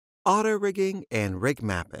Auto-rigging and rig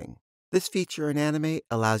mapping. This feature in Animate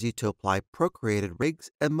allows you to apply procreated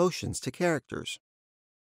rigs and motions to characters.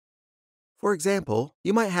 For example,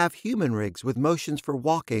 you might have human rigs with motions for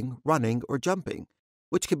walking, running, or jumping,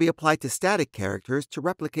 which can be applied to static characters to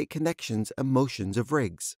replicate connections and motions of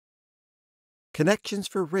rigs. Connections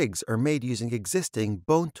for rigs are made using existing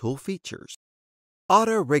Bone Tool features.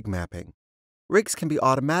 Auto rig mapping. Rigs can be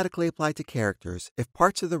automatically applied to characters if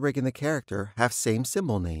parts of the rig and the character have same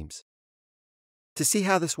symbol names. To see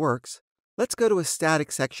how this works, let's go to a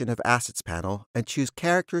static section of Assets panel and choose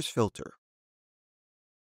Characters Filter.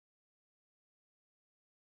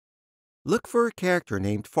 Look for a character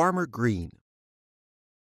named Farmer Green.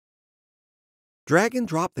 Drag and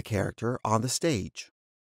drop the character on the stage.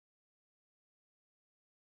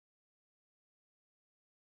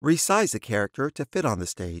 Resize the character to fit on the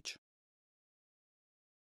stage.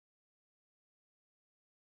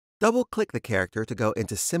 Double-click the character to go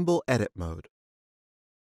into Symbol Edit mode.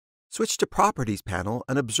 Switch to Properties panel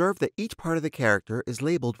and observe that each part of the character is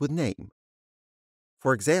labeled with name.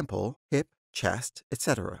 For example, hip, chest,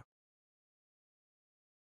 etc.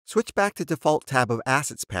 Switch back to Default tab of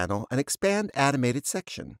Assets panel and expand Animated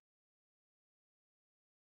section.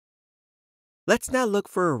 Let's now look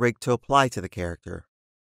for a rig to apply to the character.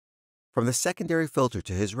 From the secondary filter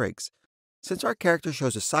to his rigs, since our character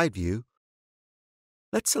shows a side view,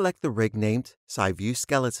 let's select the rig named Side View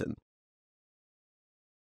Skeleton.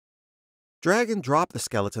 Drag and drop the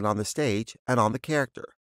skeleton on the stage and on the character.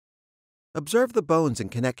 Observe the bones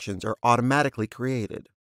and connections are automatically created.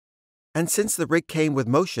 And since the rig came with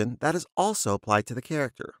motion, that is also applied to the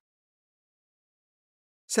character.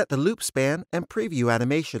 Set the loop span and preview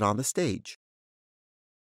animation on the stage.